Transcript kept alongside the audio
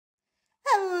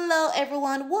Hello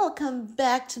everyone, welcome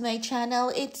back to my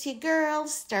channel. It's your girl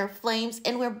Star Flames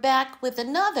and we're back with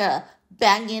another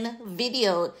banging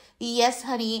video. Yes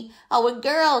honey, our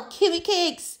girl Kimmy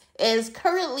Cakes is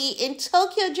currently in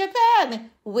Tokyo,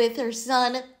 Japan with her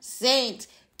son Saint.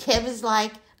 Kim is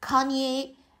like,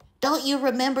 Kanye, don't you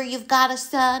remember you've got a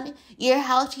son? You're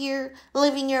out here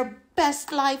living your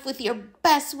best life with your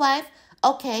best wife.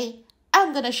 Okay,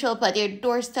 I'm gonna show up at your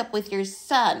doorstep with your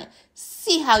son.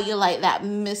 See how you like that,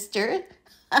 mister.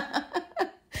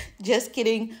 Just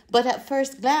kidding. But at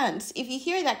first glance, if you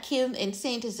hear that Kim and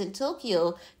Saint is in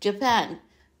Tokyo, Japan,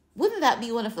 wouldn't that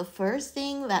be one of the first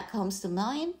things that comes to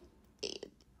mind?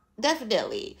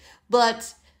 Definitely.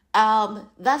 But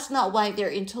that's not why they're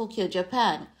in Tokyo,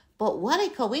 Japan. But what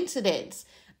a coincidence.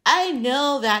 I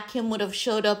know that Kim would have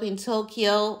showed up in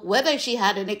Tokyo, whether she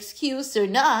had an excuse or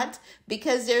not,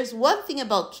 because there's one thing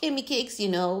about Kimmy Cakes,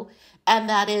 and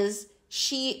that is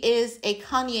she is a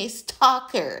Kanye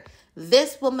stalker.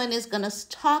 This woman is going to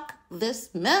stalk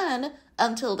this man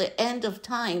until the end of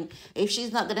time. If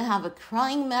she's not going to have a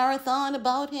crying marathon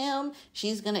about him,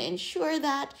 she's going to ensure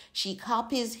that she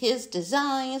copies his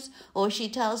designs or she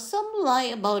tells some lie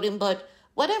about him. But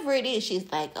whatever it is, she's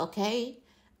like, okay,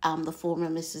 I'm the former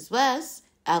Mrs. West.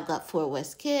 I've got 4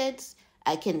 West kids.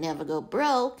 I can never go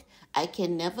broke. I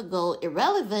can never go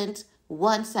irrelevant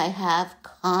once I have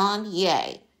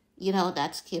Kanye.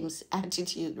 That's Kim's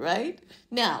attitude, right?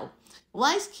 Now,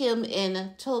 why is Kim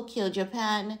in Tokyo,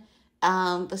 Japan,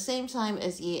 the same time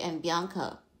as Ye and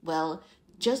Bianca? Well,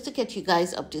 just to get you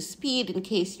guys up to speed in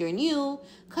case you're new,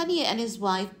 Kanye and his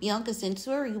wife, Bianca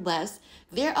Censori West,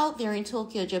 they're out there in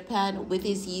Tokyo, Japan with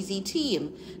his Yeezy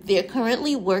team. They're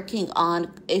currently working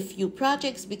on a few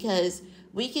projects because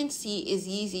we can see his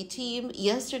Yeezy team.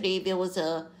 Yesterday, there was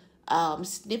a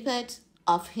snippet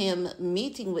of him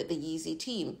meeting with the Yeezy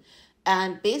team.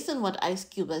 And based on what Ice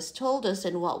Cube has told us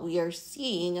and what we are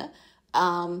seeing,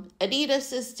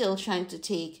 Adidas is still trying to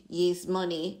take Ye's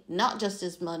money, not just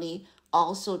his money,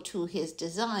 also to his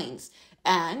designs.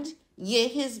 And Ye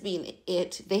has been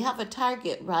it. They have a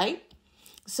target, right?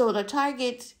 So the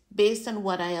target, based on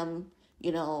what I am,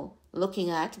 looking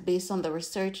at, based on the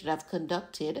research that I've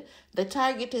conducted, the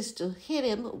target is to hit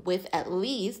him with at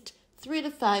least 3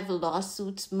 to 5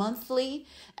 lawsuits monthly.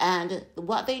 And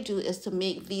what they do is to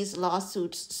make these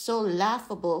lawsuits so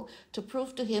laughable to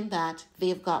prove to him that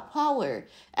they've got power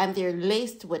and they're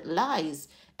laced with lies.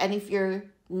 And if you're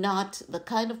not the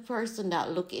kind of person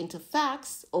that look into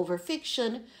facts over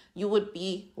fiction, you would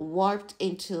be warped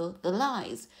into the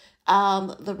lies.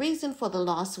 The reason for the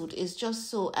lawsuit is just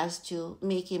so as to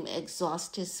make him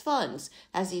exhaust his funds.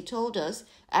 As he told us,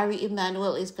 Ari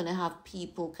Emanuel is going to have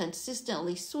people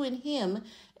consistently suing him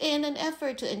in an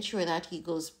effort to ensure that he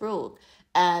goes broke.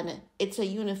 And it's a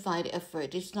unified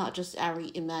effort. It's not just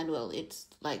Ari Emanuel. It's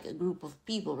like a group of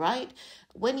people, right?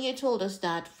 When he told us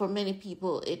that for many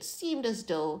people, it seemed as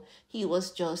though he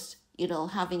was just,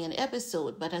 having an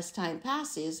episode. But as time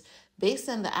passes, based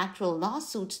on the actual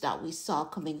lawsuits that we saw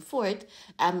coming forth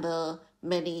and the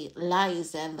many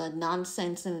lies and the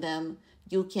nonsense in them,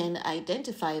 you can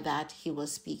identify that he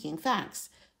was speaking facts.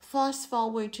 Fast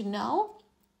forward to now,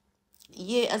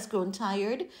 Ye has grown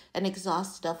tired and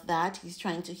exhausted of that. He's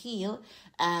trying to heal.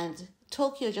 And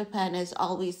Tokyo, Japan has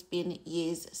always been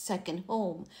Ye's second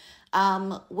home.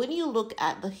 When you look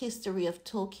at the history of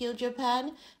Tokyo,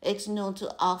 Japan, it's known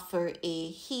to offer a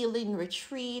healing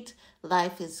retreat.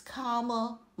 Life is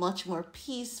calmer, much more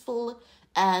peaceful.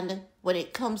 And when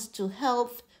it comes to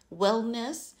health,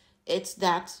 wellness, it's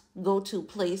that go-to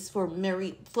place for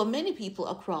many people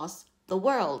across the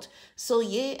world. So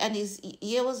Ye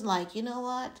was like, you know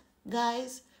what,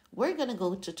 guys, we're going to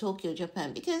go to Tokyo,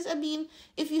 Japan. Because,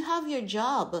 if you have your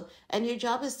job and your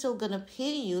job is still going to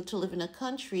pay you to live in a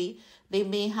country, they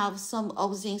may have some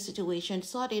housing situation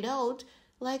sorted out.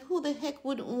 Like, who the heck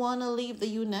wouldn't want to leave the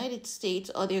United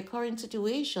States or their current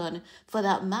situation for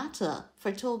that matter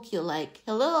for Tokyo? Like,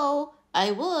 hello,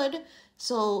 I would.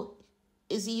 So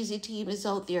his Yeezy team is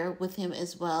out there with him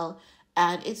as well.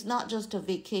 And it's not just a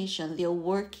vacation. They're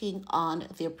working on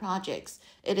their projects.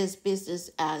 It is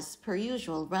business as per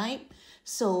usual, right?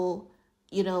 So,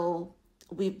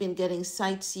 we've been getting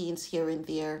sightseeings here and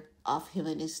there of him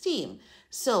and his team.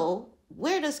 So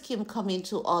where does Kim come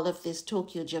into all of this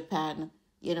Tokyo, Japan,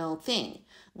 thing?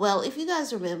 Well, if you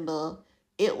guys remember,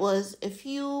 it was a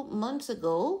few months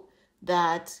ago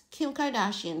that Kim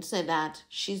Kardashian said that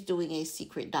she's doing a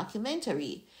secret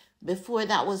documentary. Before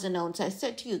that was announced, I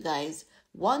said to you guys,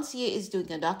 once Ye is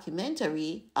doing a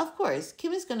documentary, of course,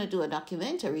 Kim is going to do a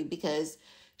documentary because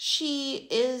she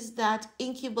is that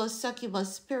incubus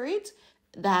succubus spirit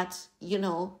that,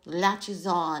 latches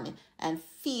on and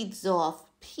feeds off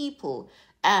people.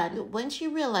 And when she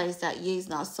realized that Ye is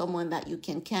not someone that you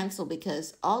can cancel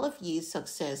because all of Ye's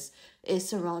success is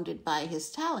surrounded by his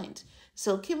talent.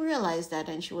 So Kim realized that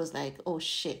and she was like, oh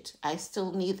shit, I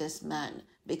still need this man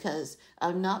because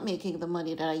I'm not making the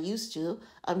money that I used to.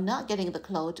 I'm not getting the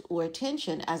clout or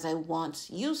attention as I once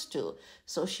used to.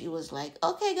 So she was like,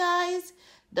 okay, guys,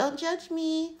 don't judge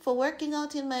me for working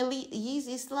out in my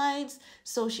Yeezy slides.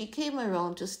 So she came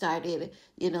around to started,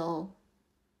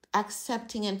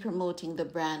 accepting and promoting the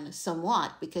brand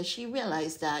somewhat because she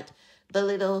realized that the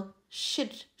little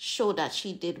shit show that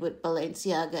she did with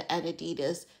Balenciaga and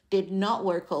Adidas did not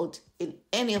work out in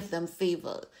any of them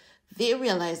favor. They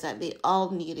realized that they all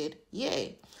needed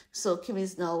Ye. So Kim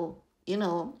is now,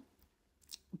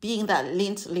 being that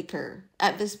lint licker.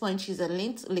 At this point, she's a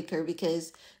lint licker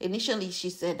because initially she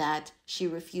said that she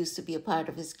refused to be a part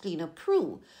of his cleanup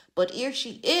crew. But here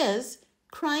she is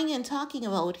crying and talking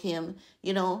about him,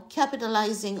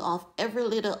 capitalizing off every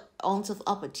little ounce of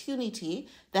opportunity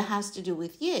that has to do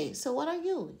with Ye. So what are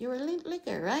you? You're a lint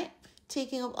licker, right?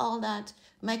 Taking up all that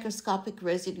microscopic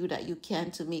residue that you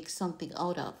can to make something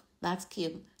out of. That's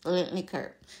Kim, lint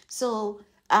licker. So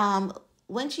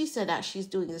when she said that she's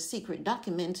doing a secret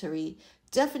documentary,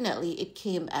 definitely it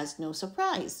came as no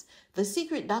surprise. The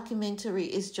secret documentary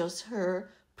is just her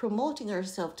promoting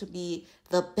herself to be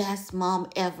the best mom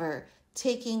ever,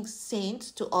 taking Saint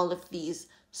to all of these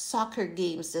soccer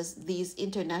games, these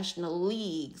international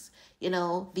leagues,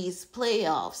 these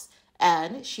playoffs.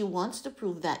 And she wants to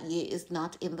prove that Ye is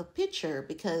not in the picture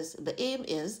because the aim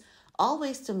is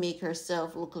always to make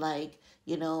herself look like,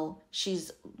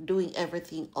 she's doing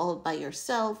everything all by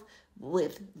herself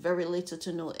with very little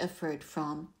to no effort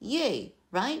from Ye,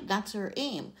 right? That's her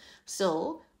aim.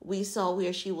 So we saw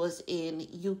where she was in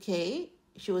UK.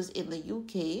 She was in the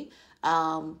UK.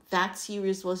 That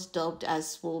series was dubbed as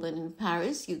Swollen in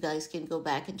Paris. You guys can go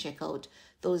back and check out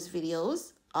those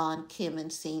videos on Kim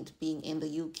and Saint being in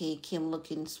the UK, Kim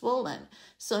looking swollen.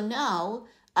 So now,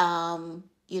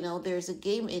 there's a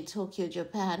game in Tokyo,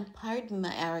 Japan. Pardon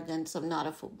my arrogance, I'm not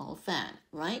a football fan,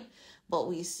 right? But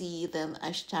we see them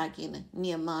hashtagging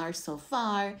Neymar so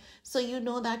far. So you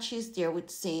know that she's there with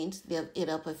Saint. They've hit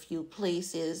up a few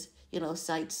places,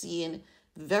 sightseeing.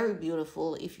 Very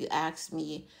beautiful, if you ask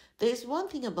me. There's one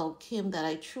thing about Kim that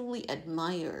I truly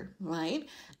admire, right?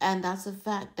 And that's the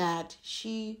fact that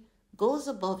she goes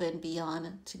above and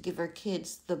beyond to give her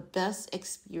kids the best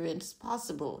experience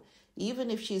possible, even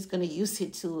if she's going to use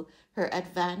it to her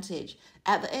advantage.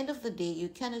 At the end of the day, you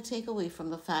cannot take away from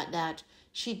the fact that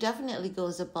she definitely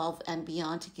goes above and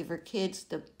beyond to give her kids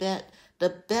the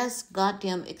best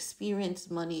goddamn experience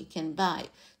money can buy.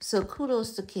 So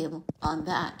kudos to Kim on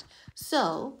that.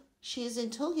 So she's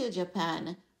in Tokyo,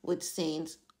 Japan with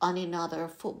Saints on another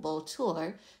football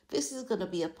tour. This is going to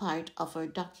be a part of our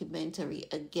documentary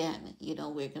again.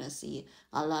 We're going to see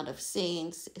a lot of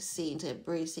Saints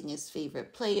embracing his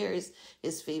favorite players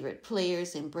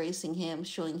embracing him,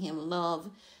 showing him love.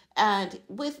 And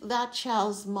with that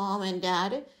child's mom and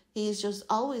dad, he's just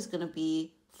always going to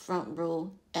be front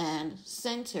row and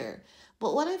center.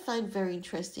 But what I find very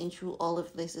interesting through all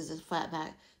of this is the fact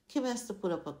that Kim has to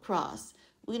put up a cross.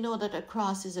 We know that a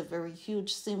cross is a very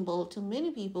huge symbol to many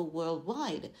people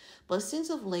worldwide, but since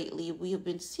of lately, we have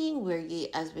been seeing where Ye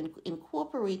has been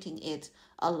incorporating it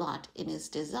a lot in his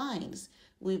designs.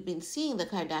 We've been seeing the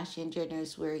Kardashian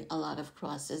Jenners wearing a lot of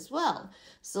cross as well.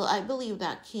 So I believe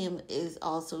that Kim is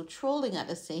also trolling at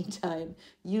the same time,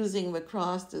 using the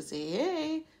cross to say,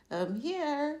 hey, I'm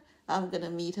here. I'm going to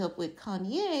meet up with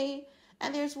Kanye.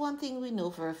 And there's one thing we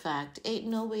know for a fact. Ain't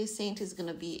no way Saint is going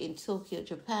to be in Tokyo,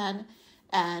 Japan,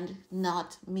 and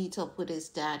not meet up with his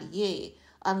dad, Ye,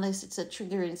 unless it's a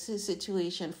triggering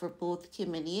situation for both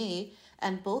Kim and Ye,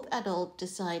 and both adults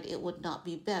decide it would not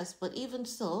be best. But even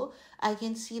so, I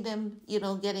can see them,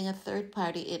 getting a third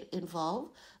party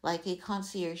involved, like a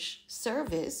concierge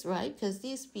service, right? Because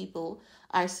these people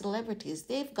are celebrities.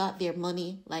 They've got their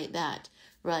money like that,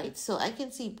 right? So I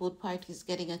can see both parties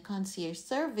getting a concierge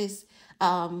service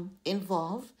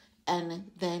involved, and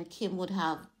then Kim would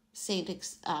have Saint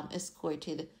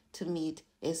escorted to meet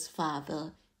his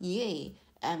father, Ye,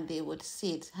 and they would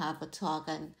sit, have a talk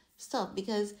and stuff.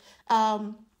 Because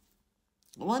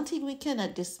one thing we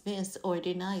cannot dismiss or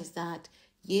deny is that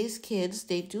Ye's kids,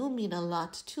 they do mean a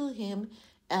lot to him,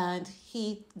 and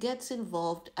he gets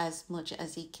involved as much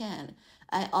as he can.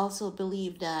 I also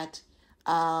believe that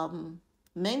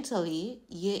mentally,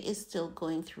 Ye is still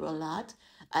going through a lot.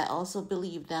 I also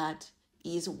believe that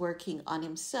he's working on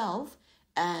himself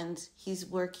and he's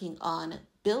working on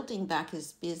building back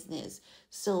his business.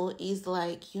 So he's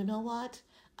like, you know what?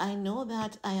 I know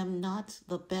that I am not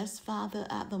the best father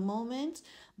at the moment,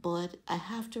 but I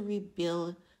have to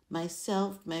rebuild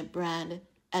myself, my brand,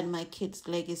 and my kid's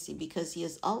legacy because he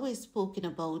has always spoken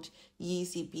about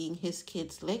Yeezy being his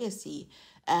kid's legacy.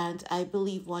 And I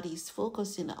believe what he's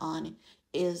focusing on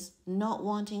is not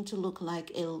wanting to look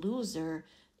like a loser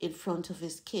in front of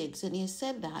his kids. And he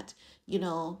said that,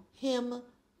 him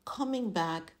coming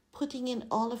back, putting in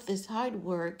all of this hard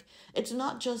work, it's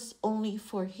not just only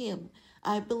for him.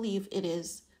 I believe it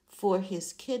is for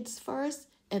his kids first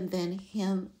and then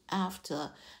him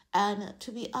after. And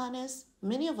to be honest,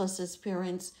 many of us as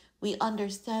parents, we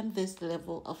understand this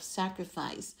level of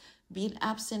sacrifice, being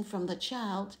absent from the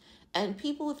child, and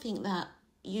people think that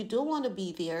you don't want to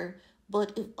be there,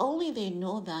 but if only they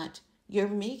know that you're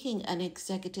making an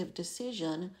executive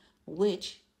decision,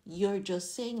 which you're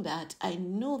just saying that I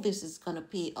know this is going to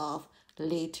pay off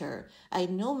later. I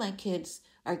know my kids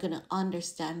are going to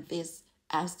understand this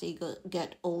as they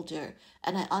get older.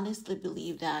 And I honestly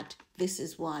believe that this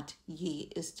is what Ye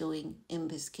is doing in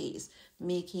this case,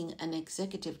 making an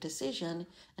executive decision.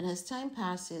 And as time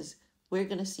passes, we're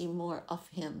going to see more of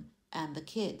him and the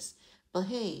kids. But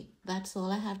hey, that's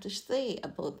all I have to say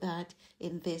about that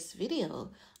in this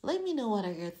video. Let me know what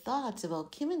are your thoughts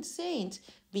about Kim and Saint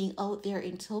being out there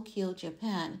in Tokyo,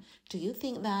 Japan. Do you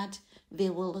think that they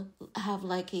will have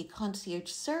like a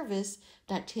concierge service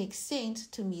that takes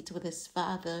Saint to meet with his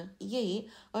father, Ye?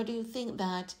 Or do you think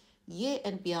that Ye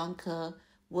and Bianca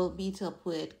will meet up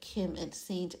with Kim and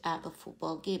Saint at the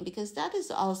football game? Because that is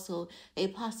also a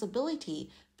possibility.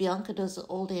 Bianca doesn't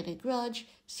hold any grudge.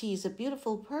 She's a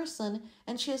beautiful person,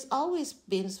 and she has always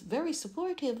been very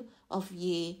supportive of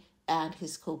Ye and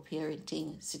his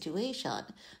co-parenting situation.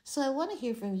 So I want to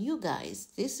hear from you guys.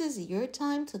 This is your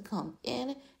time to come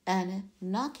in and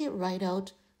knock it right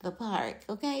out the park,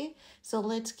 okay? So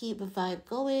let's keep the vibe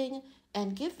going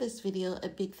and give this video a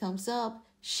big thumbs up.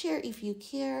 Share if you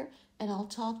care, and I'll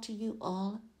talk to you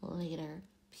all later.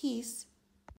 Peace.